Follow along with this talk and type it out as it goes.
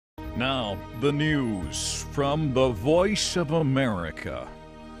Now, the news from the Voice of America.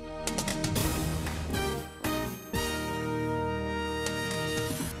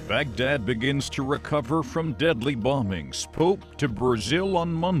 Baghdad begins to recover from deadly bombings. Pope to Brazil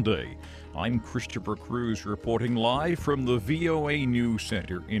on Monday. I'm Christopher Cruz reporting live from the VOA News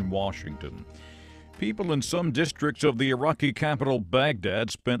Center in Washington. People in some districts of the Iraqi capital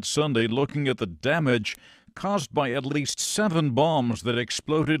Baghdad spent Sunday looking at the damage caused by at least 7 bombs that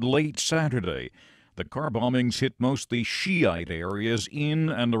exploded late Saturday. The car bombings hit mostly Shiite areas in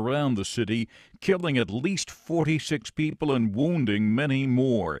and around the city, killing at least 46 people and wounding many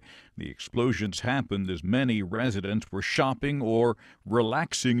more. The explosions happened as many residents were shopping or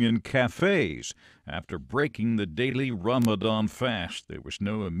relaxing in cafes. After breaking the daily Ramadan fast, there was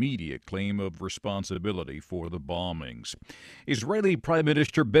no immediate claim of responsibility for the bombings. Israeli Prime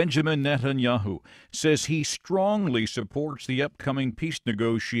Minister Benjamin Netanyahu says he strongly supports the upcoming peace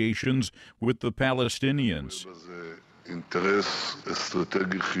negotiations with the Palestinians. Mr.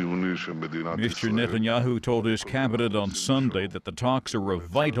 Netanyahu told his cabinet on Sunday that the talks are of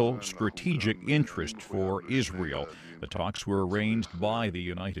vital strategic interest for Israel. The talks were arranged by the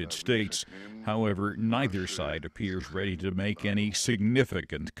United States. However, neither side appears ready to make any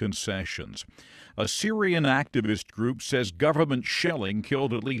significant concessions. A Syrian activist group says government shelling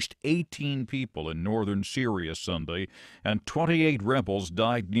killed at least 18 people in northern Syria Sunday, and 28 rebels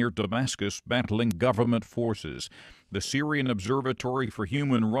died near Damascus battling government forces. The Syrian Observatory for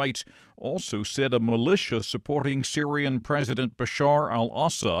Human Rights also said a militia supporting Syrian President Bashar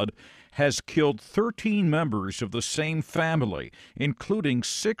al-Assad has killed 13 members of the same family, including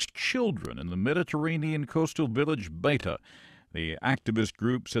 6 children in the Mediterranean coastal village Beta. The activist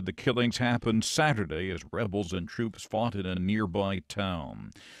group said the killings happened Saturday as rebels and troops fought in a nearby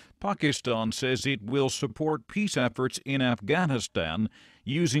town. Pakistan says it will support peace efforts in Afghanistan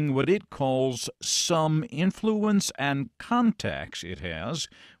using what it calls some influence and contacts it has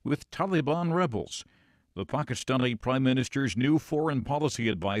with Taliban rebels. The Pakistani Prime Minister's new foreign policy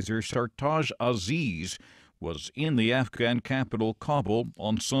advisor, Sartaj Aziz, was in the Afghan capital, Kabul,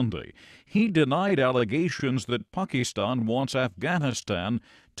 on Sunday. He denied allegations that Pakistan wants Afghanistan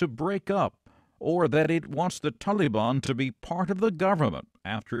to break up or that it wants the Taliban to be part of the government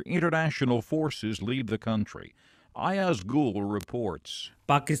after international forces leave the country. Ayaz Gul reports.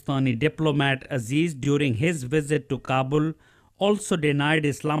 Pakistani diplomat Aziz, during his visit to Kabul, also denied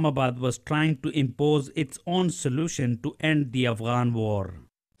Islamabad was trying to impose its own solution to end the Afghan war.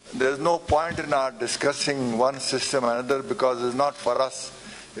 There's no point in our discussing one system or another because it's not for us.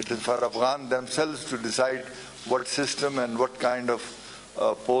 It is for Afghan themselves to decide what system and what kind of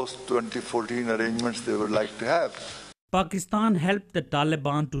post-2014 arrangements they would like to have. Pakistan helped the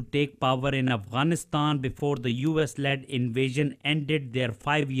Taliban to take power in Afghanistan before the US-led invasion ended their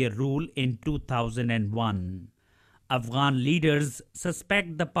 5-year rule in 2001. Afghan leaders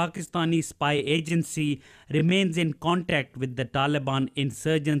suspect the Pakistani spy agency remains in contact with the Taliban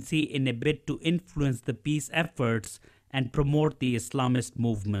insurgency in a bid to influence the peace efforts and promote the Islamist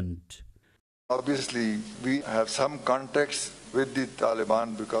movement. Obviously, we have some contacts with the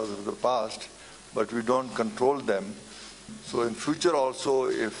Taliban because of the past, but we don't control them. So in future also,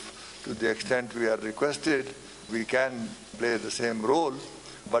 if to the extent we are requested, we can play the same role,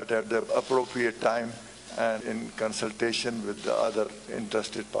 but at the appropriate time and in consultation with the other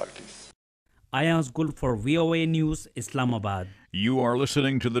interested parties. Ayaz Gul for VOA News, Islamabad. You are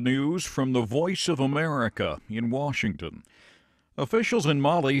listening to the news from the Voice of America in Washington. Officials in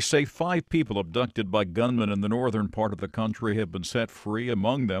Mali say 5 people abducted by gunmen in the northern part of the country have been set free.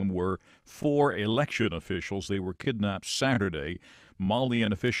 Among them were 4 election officials. They were kidnapped Saturday.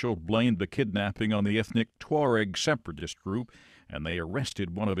 Malian officials blamed the kidnapping on the ethnic Tuareg separatist group, and they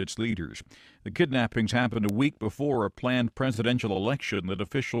arrested one of its leaders. The kidnappings happened a week before a planned presidential election that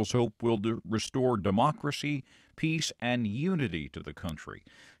officials hope will restore democracy, peace, and unity to the country.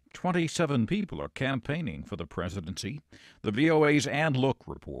 27 people are campaigning for the presidency. The VOA's Ann Look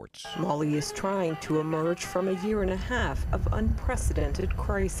reports. Mali is trying to emerge from a year and a half of unprecedented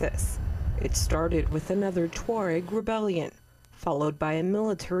crisis. It started with another Tuareg rebellion, followed by a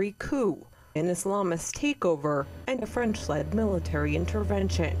military coup, an Islamist takeover, and a French-led military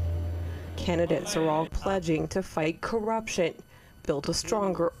intervention. Candidates are all pledging to fight corruption, build a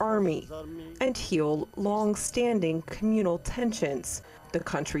stronger army, and heal long-standing communal tensions. The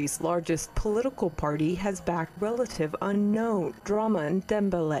country's largest political party has backed relative unknown Draman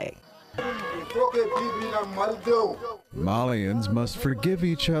Dembele. Malians must forgive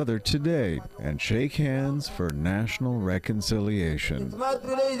each other today and shake hands for national reconciliation.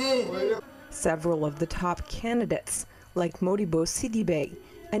 Several of the top candidates, like Modibo Sidibé,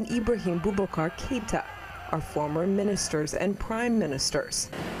 and Ibrahim Boubacar Keita are former ministers and prime ministers.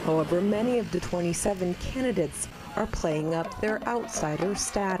 However, many of the 27 candidates are playing up their outsider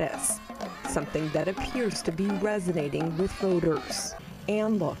status, something that appears to be resonating with voters.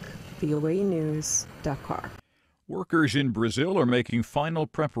 Ann Look, VOA News, Dakar. Workers in Brazil are making final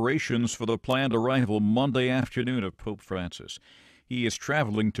preparations for the planned arrival Monday afternoon of Pope Francis. He is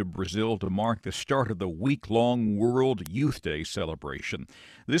traveling to Brazil to mark the start of the week-long World Youth Day celebration.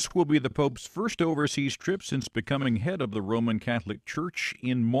 This will be the Pope's first overseas trip since becoming head of the Roman Catholic Church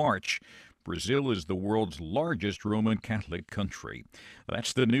in March. Brazil is the world's largest Roman Catholic country.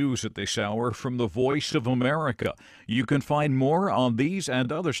 That's the news at this hour from the Voice of America. You can find more on these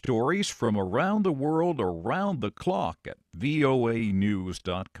and other stories from around the world around the clock at voanews.com.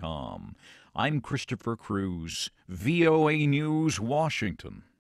 I'm Christopher Cruz, VOA News, Washington.